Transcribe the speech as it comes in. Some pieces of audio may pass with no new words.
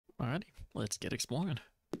Alrighty, let's get exploring.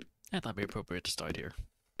 I thought it'd be appropriate to start here.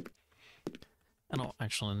 I don't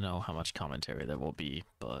actually know how much commentary there will be,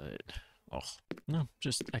 but... oh, no,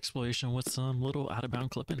 just exploration with some little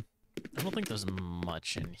out-of-bound clipping. I don't think there's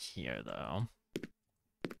much in here, though.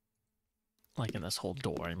 Like in this whole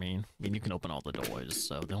door, I mean. You can open all the doors,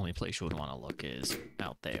 so the only place you would want to look is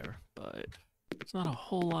out there, but... there's not a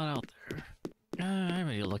whole lot out there. I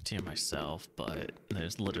already looked here myself, but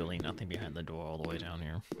there's literally nothing behind the door all the way down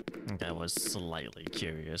here. I think I was slightly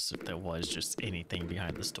curious if there was just anything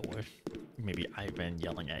behind this door. Maybe Ivan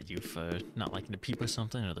yelling at you for not liking to peep or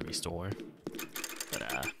something, or the restore.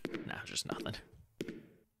 But, no, just nothing.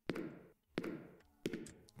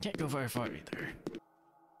 Can't go very far either.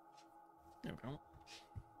 There we go.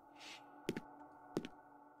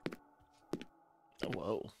 Oh,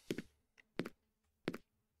 whoa.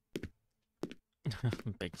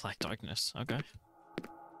 Big black darkness. Okay.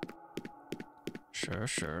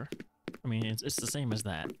 Sure. I mean, it's the same as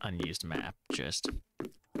that unused map, just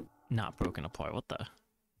not broken apart. What the?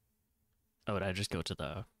 Oh, did I just go to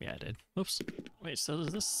the... yeah, I did. Oops. Wait, so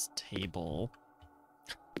this table...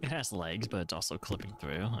 it has legs, but it's also clipping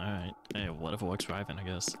through. Alright. Hey, whatever works for Ivan, I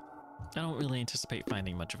guess. I don't really anticipate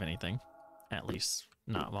finding much of anything. At least,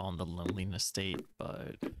 not while in the loneliness state,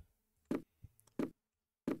 but...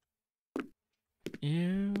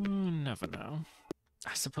 you never know.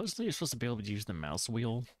 Supposedly you're supposed to be able to use the mouse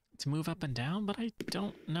wheel to move up and down, but I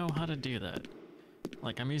don't know how to do that.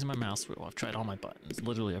 Like, I'm using my mouse wheel, I've tried all my buttons,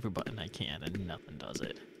 literally every button I can, and nothing does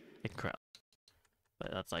it. It crap.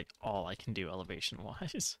 But that's like all I can do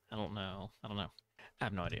elevation-wise. I don't know. I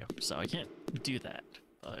have no idea, so I can't do that.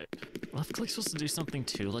 But left click's supposed to do something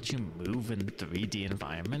too, let you move in 3D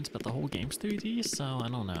environments, but the whole game's 3D, so I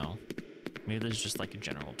don't know. Maybe there's just like a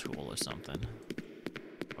general tool or something.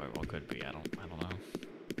 Or what could be, I don't know.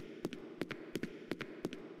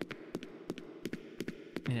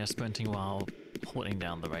 Yeah, sprinting while holding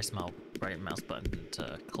down the right mouse button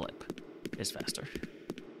to clip is faster.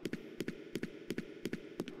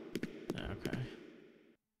 Okay.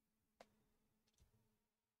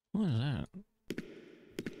 What is that?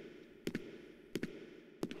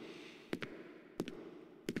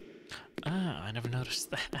 Ah, I never noticed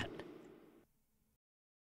that.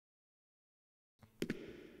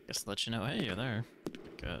 Guess to let you know, hey, you're there.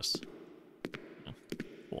 I guess. Yeah.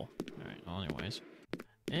 Cool. Alright, well, anyways.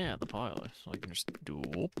 Yeah, the pilot. So I can just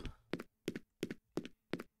doop.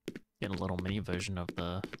 Get a little mini version of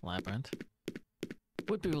the labyrinth.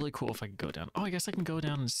 Would be really cool if I could go down. Oh, I guess I can go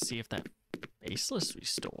down and see if that faceless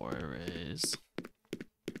restore is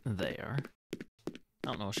there.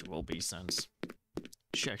 I don't know if she will be since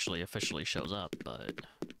she actually officially shows up, but...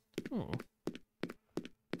 ooh.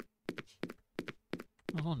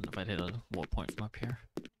 I wonder if I'd hit a warp point from up here.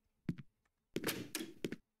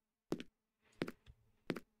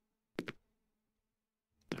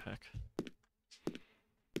 The heck?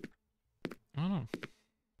 I don't know.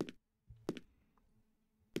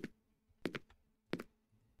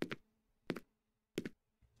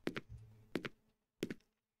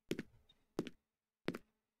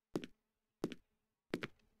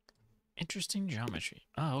 Interesting geometry.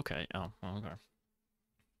 Oh, okay. Oh,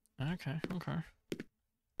 okay. Okay.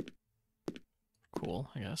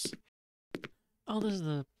 Cool, I guess. Oh, this is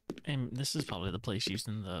the... and this is probably the place used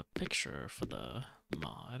in the picture for the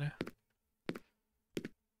mod.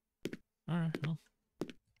 Alright, well.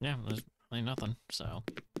 Yeah, there's really nothing, so...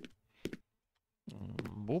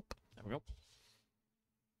 whoop. There we go.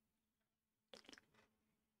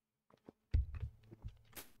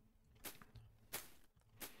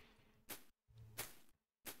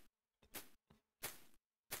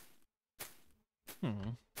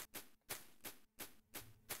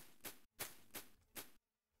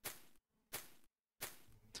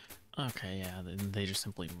 Okay, yeah, they just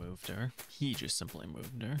simply moved her. He just simply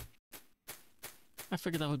moved her. I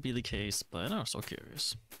figured that would be the case, but I was so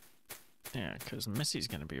curious. Yeah, because Missy's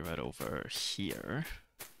gonna be right over here.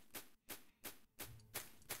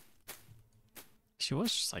 She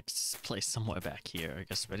was just like placed somewhere back here, I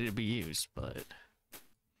guess ready to be used, but...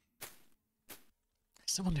 I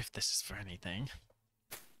still wonder if this is for anything.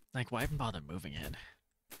 Like, why even bother moving it?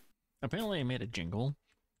 Apparently I made a jingle.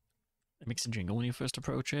 It makes a jingle when you first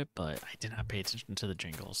approach it, but I did not pay attention to the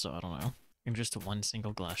jingle, so I don't know. And just one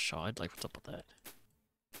single glass shard, like what's up with that?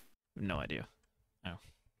 No idea. Oh.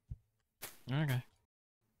 Okay.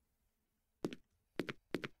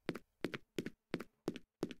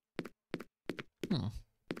 Oh,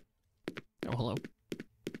 hello.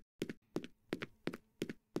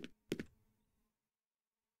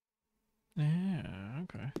 Yeah,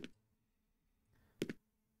 okay.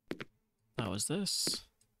 Oh, is this?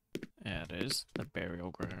 Yeah, it is. The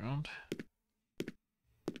burial ground.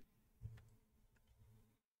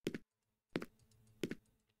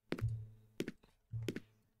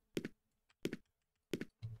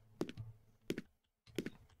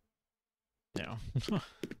 Yeah.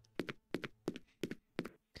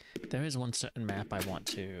 There is one certain map I want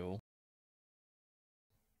to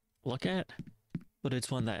look at, but it's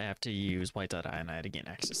one that I have to use white dot ionide to gain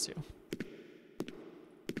access to.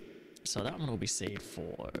 So that one will be saved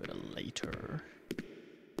for later.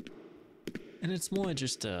 And it's more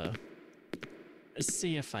just to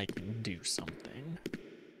see if I can do something.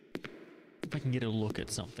 If I can get a look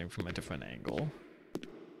at something from a different angle.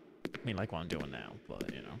 I mean, like what I'm doing now,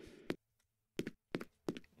 but you know.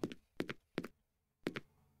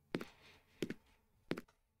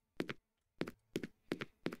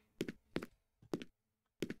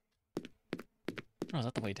 Oh, is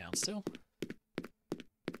that the way down still?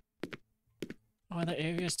 Oh, are the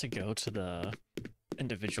areas to go to the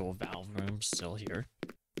individual valve rooms still here?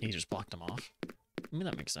 He just blocked them off. I mean,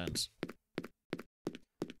 that makes sense.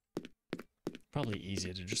 Probably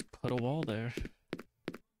easier to just put a wall there.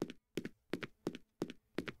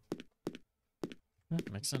 Yeah,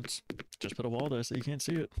 makes sense. Just put a wall there so you can't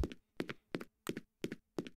see it.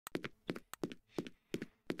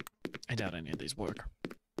 I doubt any of these work.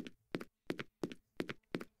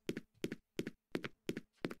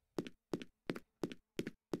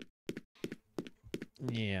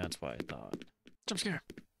 Yeah, that's what I thought. Jump scare!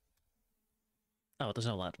 Oh, there's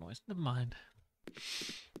no loud noise. Never mind.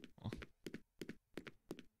 Oh.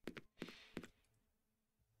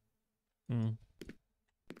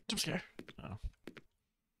 Jump scare! Oh.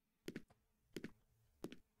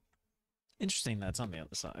 Interesting that's on the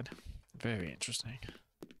other side. Very interesting.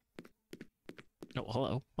 Oh,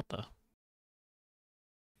 hello. What the?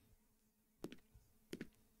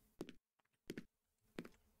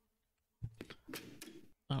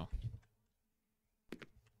 Oh.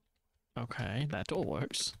 Okay, that door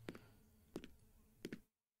works.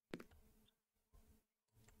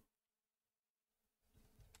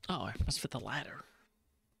 Oh, I must fit the ladder.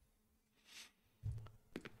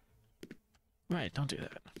 Right, don't do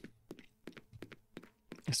that.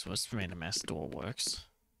 This was random ass door works.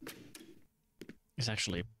 It's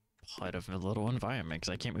actually part of a little environment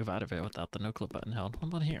because I can't move out of it without the no clip button held. What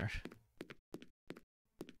about here?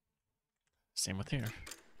 Same with here.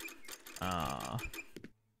 Ah.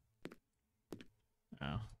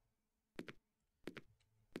 Oh.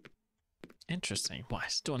 Interesting. Why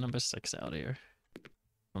is door number 6 out here?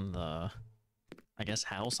 From the, I guess,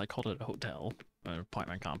 house? I called it a hotel. Or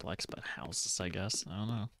apartment complex, but houses, I guess. I don't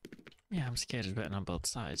know. Yeah, I'm scared it's written on both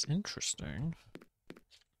sides. Interesting.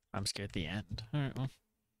 I'm scared at the end. Alright, well.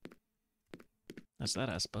 That's that,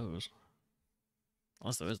 I suppose.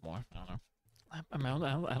 Unless there is more. I don't know. I mean,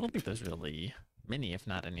 I don't think there's really many, if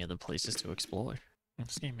not any other places to explore.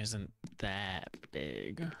 This game isn't that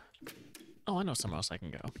big. Oh, I know somewhere else I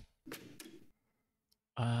can go.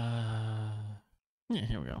 Yeah,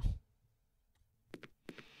 here we go.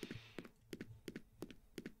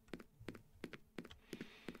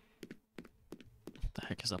 What the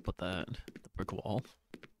heck is up with that? The brick wall.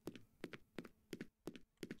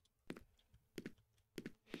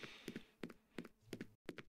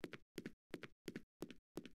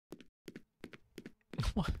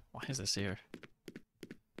 What? Why is this here?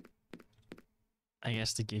 I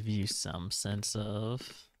guess to give you some sense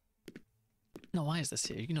of... No, why is this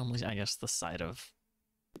here? You can normally, I guess, the side of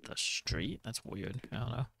the street? That's weird. I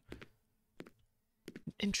don't know.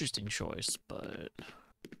 Interesting choice, but...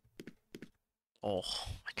 Oh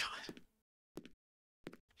my god.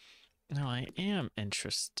 No, I am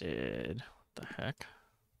interested. What the heck?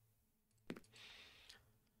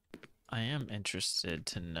 I am interested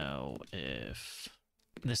to know if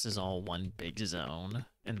this is all one big zone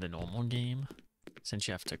in the normal game, since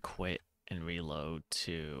you have to quit and reload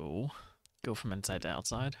to go from inside to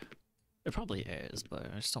outside. It probably is,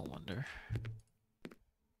 but I still wonder.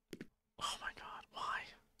 Oh my god, why?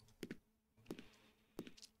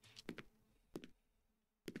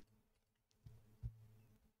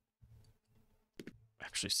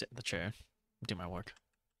 Actually sit in the chair, do my work.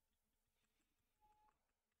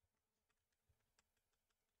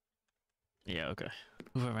 Yeah, okay.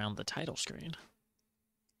 Move around the title screen.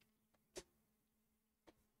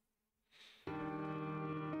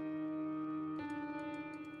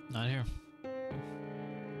 Not here.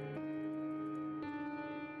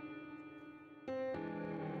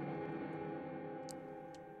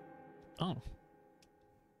 Oh.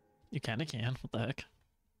 You kinda can. What the heck?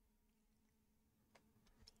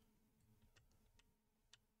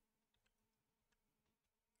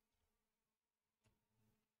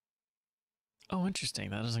 Oh, interesting.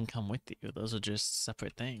 That doesn't come with you. Those are just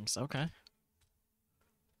separate things. Okay.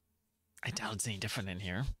 I doubt it's any different in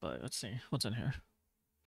here, but let's see. What's in here?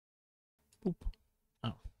 Oop.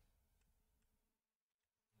 Oh.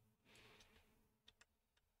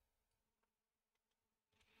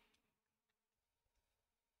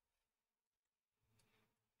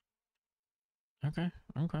 Okay,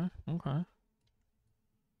 okay, okay.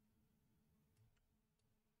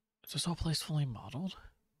 Is this whole place fully modeled?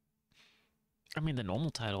 I mean, the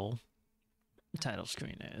normal title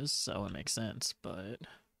screen is, so it makes sense, but...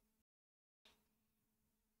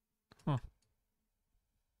 Huh.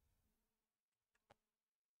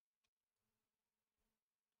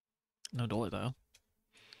 No door, though.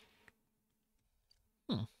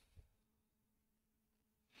 Hmm.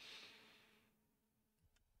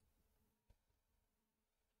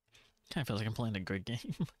 Kinda feels like I'm playing a grid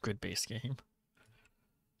game. Grid-based game.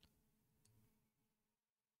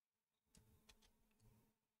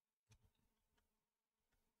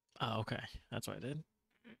 Oh, okay. That's what I did.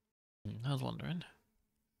 I was wondering.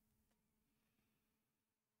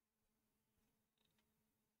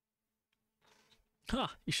 Huh,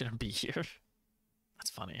 you shouldn't be here.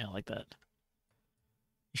 That's funny, I like that.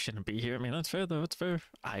 You shouldn't be here. I mean, that's fair, though. It's fair.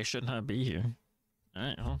 I should not be here.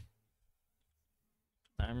 Alright, well.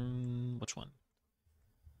 Which one?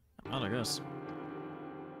 I'm out, I guess.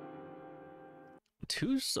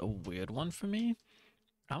 Two's a weird one for me.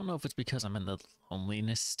 I don't know if it's because I'm in the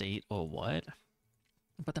loneliness state or what.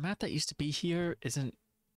 But the map that used to be here isn't...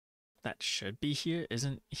 That should be here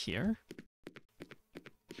isn't here.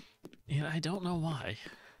 And I don't know why.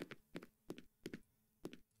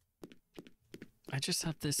 I just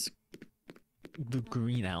have the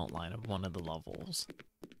green outline of one of the levels.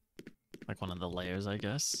 Like one of the layers, I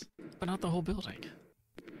guess. But not the whole building.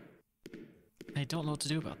 I don't know what to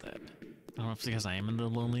do about that. I don't know if it's because I am in the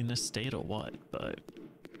loneliness state or what, but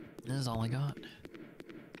this is all I got.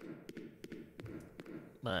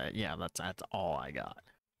 But yeah, that's all I got.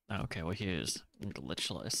 Okay, well here's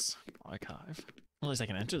glitchless archive. At least I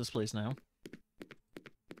can enter this place now.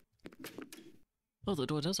 Oh, the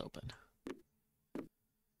door does open.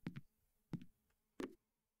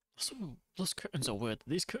 So, those curtains are weird.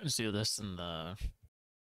 These curtains do this in the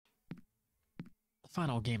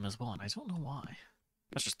final game as well, and I don't know why.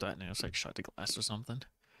 That's just threatening. It's like shot to glass or something.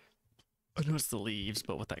 I know it's the leaves,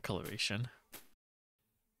 but with that coloration.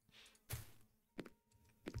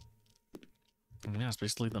 Yeah, it's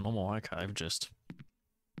basically the normal archive, just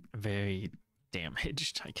very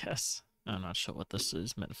damaged, I guess. I'm not sure what this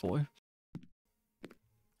is meant for.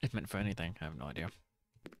 If meant for anything, I have no idea.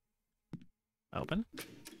 Open?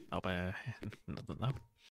 Open. No.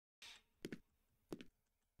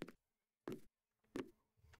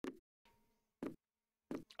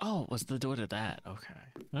 Oh, was the door to that? Okay.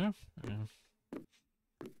 Yeah.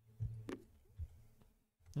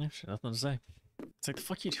 Yeah, shit, nothing to say. It's like, the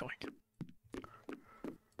fuck you doing?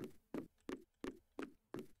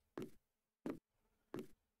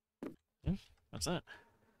 Yeah, that's it.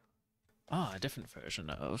 Ah, a different version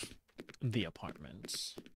of the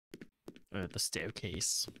apartments. Or the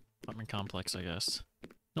staircase. Apartment complex, I guess.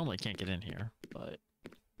 Normally can't get in here, but...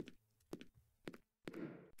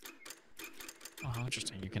 Oh, how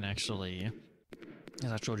interesting. You can actually...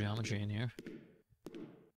 There's actual geometry in here.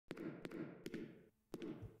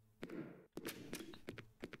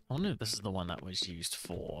 I wonder if this is the one that was used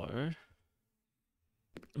for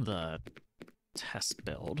the test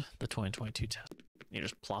build, the 2022 test. You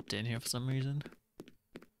just plopped in here for some reason.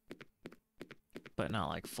 But not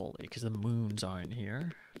like fully, because the moons aren't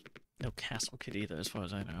here. No castle kit either, as far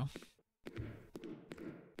as I know.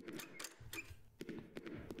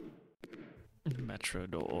 Metro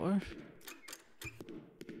door.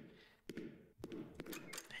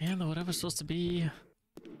 And whatever's supposed to be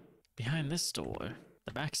behind this door.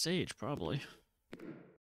 The backstage, probably.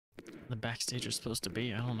 The backstage is supposed to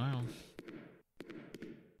be, I don't know.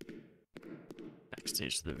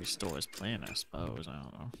 Backstage to the Restore's plan, I suppose, I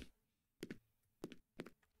don't know.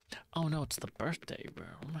 Oh no, it's the birthday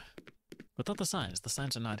room. Without the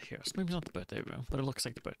signs are not here, so maybe not the birthday room, but it looks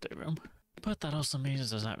like the birthday room. But that also means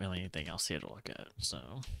there's not really anything else here to look at,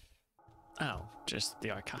 so... Oh, just the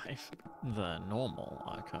archive. The normal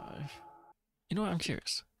archive. You know what, I'm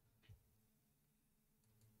curious.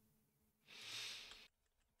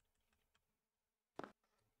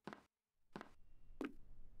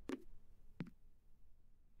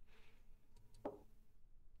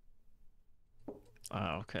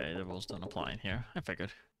 Oh, okay, the rules don't apply in here. I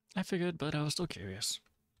figured, but I was still curious.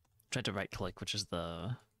 Tried to right click, which is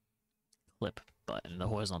the clip button, the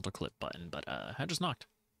horizontal clip button, but I just knocked,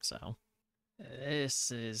 so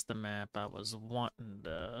This is the map I was wanting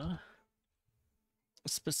to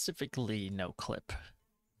specifically no clip.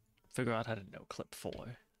 Figure out how to no clip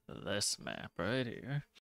for this map right here.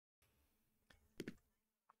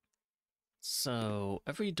 So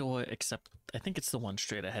every door except I think it's the one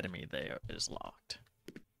straight ahead of me there is locked.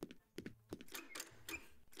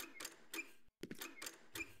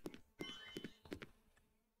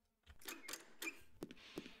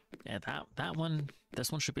 Yeah, that one,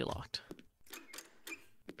 this one should be locked.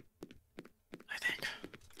 I think.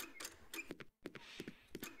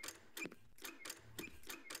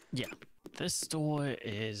 Yeah, this door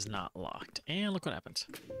is not locked. And look what happens.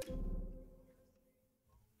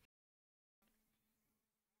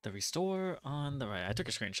 The restore on the right. I took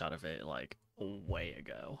a screenshot of it like way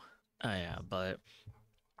ago. Oh yeah, but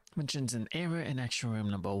mentions an error in action room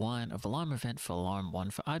number 1 of alarm event for alarm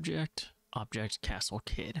 1 for object castle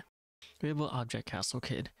kid. Variable object castle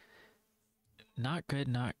kid. Not good,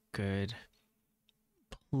 not good.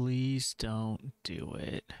 Please don't do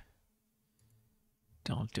it.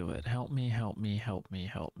 Don't do it. Help me, help me, help me,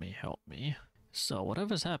 help me, help me. So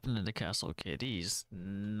whatever's happening to Castle Kid, he's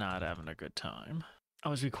not having a good time. I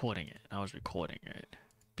was recording it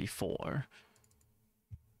before.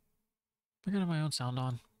 Am I gonna have my own sound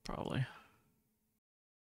on? Probably.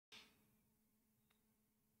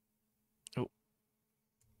 Oh.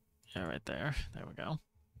 Yeah, right there. There we go.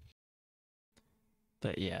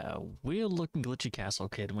 But yeah, weird looking glitchy Castle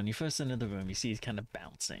Kid. When you first enter the room, you see he's kind of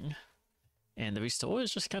bouncing. And the restore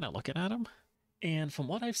is just kind of looking at him. And from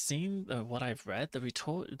what I've seen, what I've read, the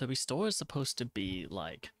restore is supposed to be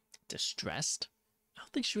like distressed. I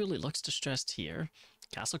don't think she really looks distressed here.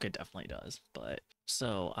 Castle Kid definitely does, but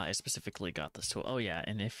so I specifically got this tool. Oh yeah,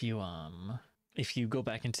 and if you go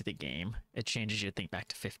back into the game, it changes your thing back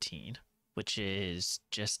to 15, which is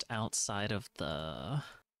just outside of the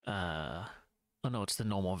oh no, it's the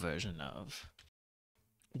normal version of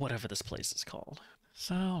whatever this place is called.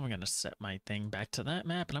 So I'm gonna set my thing back to that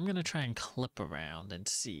map, and I'm gonna try and clip around and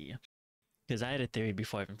see, because I had a theory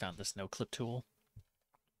before I even found this no clip tool.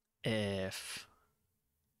 If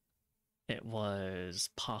it was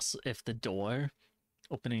possible, if the door,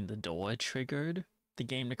 opening the door triggered the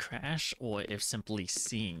game to crash, or if simply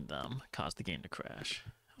seeing them caused the game to crash.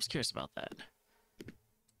 I was curious about that.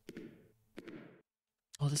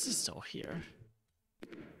 Oh, this is still here.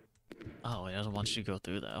 Oh, it doesn't want you to go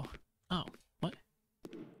through though. Oh, what?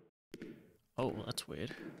 Oh, that's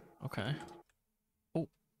weird. Okay. Oh.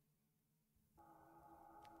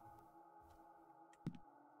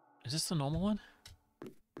 Is this the normal one? I'm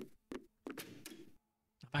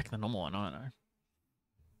back in the normal one, aren't I?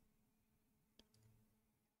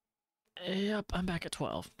 Yep, I'm back at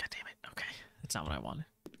 12. God damn it. Okay. That's not what I wanted.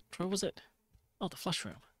 Where was it? Oh, the flush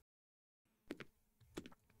room.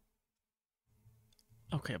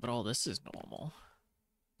 Okay, but all this is normal.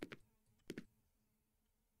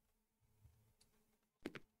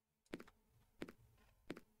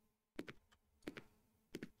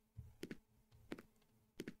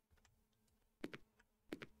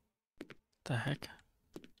 The heck?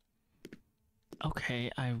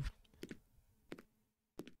 Okay,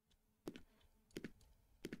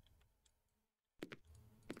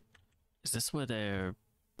 Is this where they're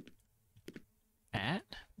at?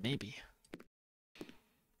 Maybe.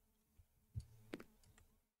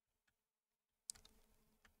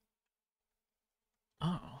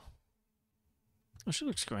 Oh. Oh, she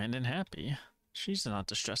looks grand and happy. She's not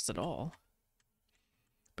distressed at all.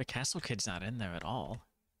 But Castle Kid's not in there at all.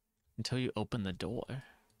 Until you open the door.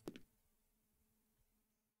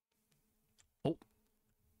 Oh.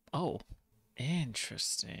 Oh.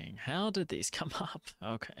 Interesting. How did these come up?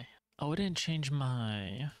 Okay. Oh, it didn't change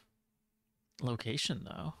my location,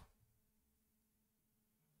 though.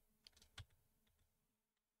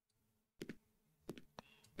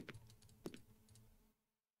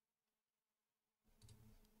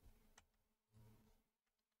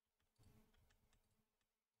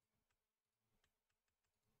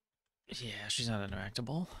 Yeah, she's not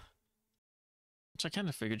interactable. Which I kind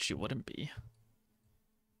of figured she wouldn't be.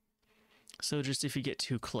 So just if you get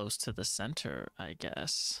too close to the center, I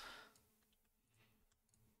guess.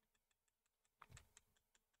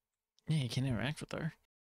 Yeah, you can interact with her.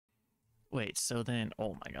 Wait, so then...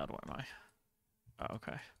 Oh my god, where am I? Oh,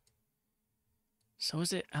 okay. So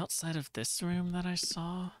is it outside of this room that I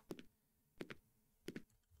saw?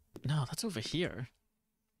 No, that's over here.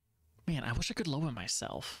 Man, I wish I could lower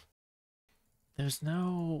myself. There's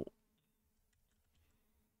no...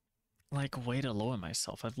 like, way to lower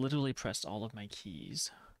myself. I've literally pressed all of my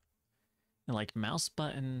keys. And, like, mouse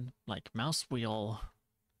button, like, mouse wheel...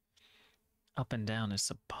 up and down is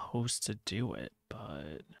supposed to do it,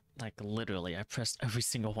 but like literally I pressed every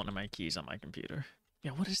single one of my keys on my computer.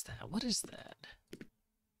 Yeah, what is that? What is that?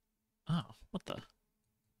 Oh, what the?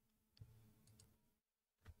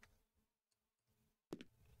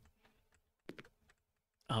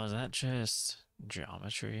 Oh, is that just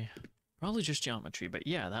geometry? Probably just geometry, but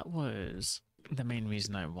yeah, that was the main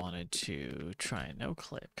reason I wanted to try a no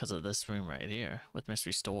clip, because of this room right here with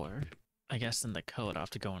Mystery Store. I guess in the code I'll have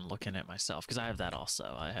to go and look in it myself, because I have that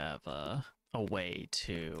also. I have a way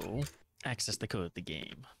to access the code of the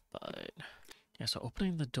game, but yeah, so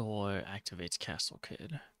opening the door activates Castle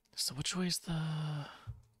Kid. So which way is the...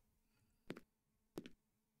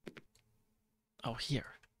 Oh, here.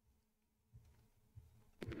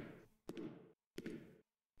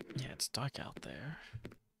 Yeah, it's dark out there.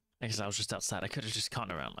 I guess I was just outside. I could have just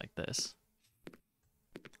gone around like this.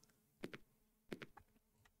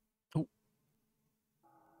 Oh.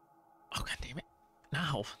 Oh, god damn it.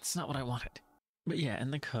 No, that's not what I wanted. But yeah,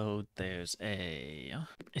 in the code, there's a...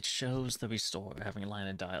 It shows the restore having a line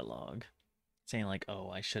of dialogue saying like, oh,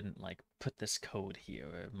 I shouldn't like put this code here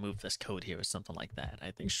or move this code here or something like that.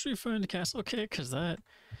 I think she's referring to Castle Kid because that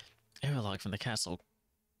error log from the Castle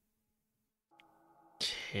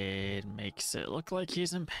Kid makes it look like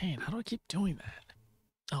he's in pain. How do I keep doing that?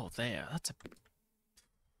 Oh, there.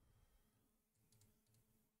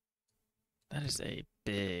 That is a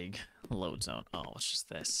big load zone. Oh, it's just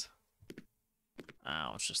this.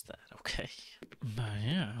 Oh, it's just that. Okay. But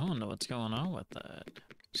yeah, I don't know what's going on with that.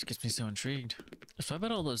 Just gets me so intrigued. So I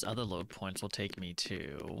bet all those other load points will take me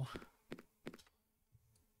to...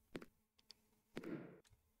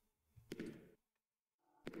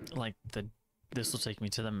 Like, this will take me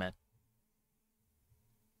to the metro.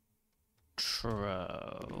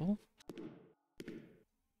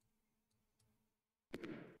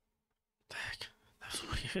 Heck, that's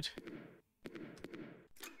weird.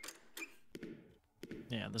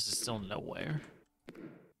 Yeah, this is still nowhere.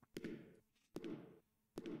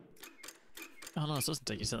 Oh no, this doesn't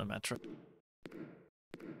take you to the metro.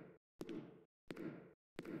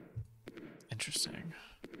 Interesting.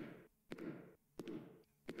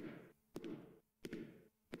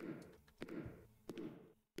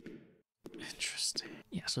 Interesting.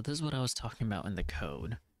 Yeah, so this is what I was talking about in the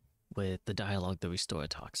code with the dialogue the restore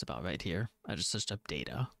talks about right here. I just searched up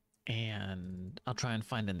data and I'll try and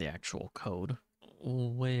find in the actual code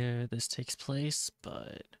where this takes place,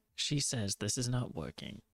 but she says this is not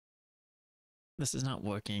working. This is not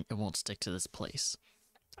working. It won't stick to this place.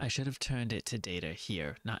 I should have turned it to data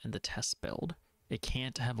here, not in the test build. It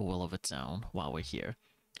can't have a will of its own while we're here.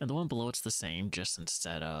 And the one below it's the same, just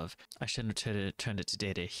instead of I should have turned it to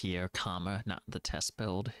data here, comma, not in the test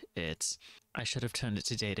build. It's I should have turned it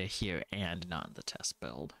to data here and not in the test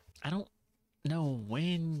build. I don't know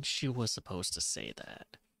when she was supposed to say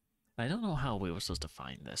that. I don't know how we were supposed to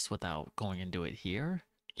find this without going into it here.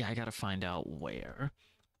 Yeah, I gotta find out where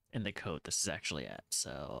in the code this is actually at.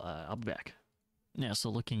 So I'll be back. Yeah, so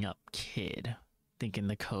looking up kid, thinking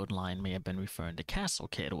the code line may have been referring to Castle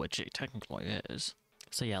Kid, which it technically is.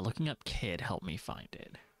 So yeah, looking up kid helped me find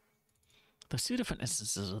it. There's two different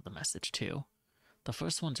instances of the message too. The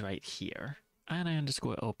first one's right here. INI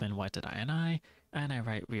underscore open, what did INI? INI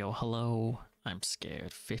write real hello. I'm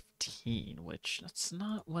scared 15, which that's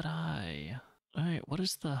not what I... Alright, what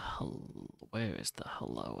is the hello? Where is the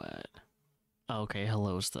hello at? Oh, okay,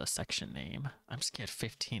 hello's the section name. I'm scared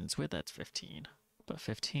 15. It's weird that's 15. But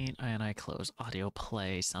 15, INI close, audio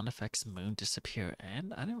play, sound effects, moon disappear,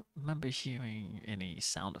 and I don't remember hearing any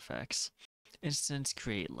sound effects. Instance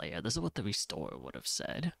create layer. This is what the restore would have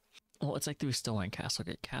said. Well, it's like the restore in Castle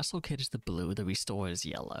Kid. Castle Kid is the blue, the restore is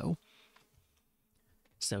yellow.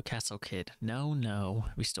 So Castle Kid, no,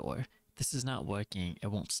 restore. This is not working,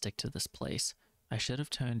 it won't stick to this place. I should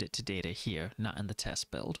have turned it to data here, not in the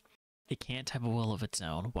test build. It can't have a will of its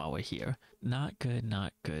own while we're here. Not good,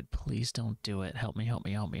 not good. Please don't do it. Help me, help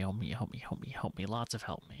me, help me, help me, help me, help me, help me. Lots of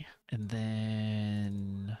help me. And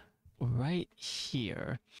then right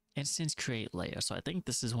here, instance create layer. So I think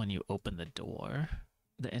this is when you open the door.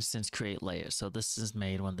 The instance create layer. So this is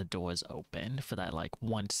made when the door is open. For that like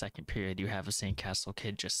 1 second period, you have a St. Castle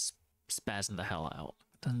Kid just spazzing the hell out.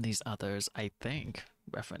 Then these others, I think,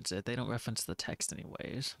 reference it. They don't reference the text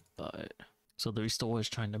anyways, but... So the restore is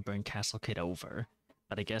trying to bring Castle Kid over,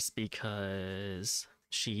 but I guess because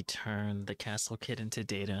she turned the Castle Kid into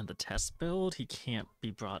data in the test build, he can't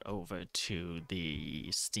be brought over to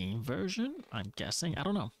the Steam version, I'm guessing. I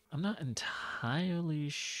don't know. I'm not entirely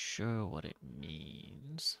sure what it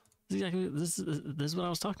means. Exactly, this is what I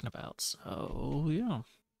was talking about, so yeah.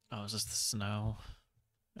 Oh, is this the snow?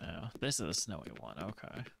 Oh, this is the snowy one,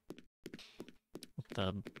 okay.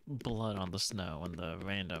 the blood on the snow and the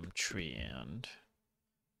random tree and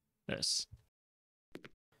this.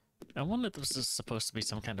 I wonder if this is supposed to be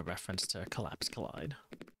some kind of reference to Collapse Collide,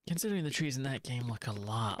 considering the trees in that game look a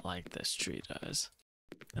lot like this tree does.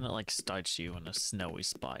 And it like starts you in a snowy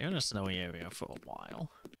spot. You're in a snowy area for a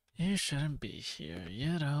while. You shouldn't be here,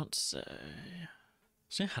 you don't say.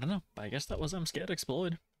 So yeah, I don't know, but I guess that was IMSCARED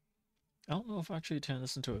Explored. I don't know if I actually turned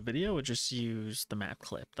this into a video or just use the map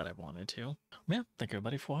clip that I wanted to. Yeah, thank you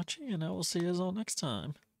everybody for watching, and I will see you all next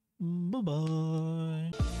time. Bye-bye.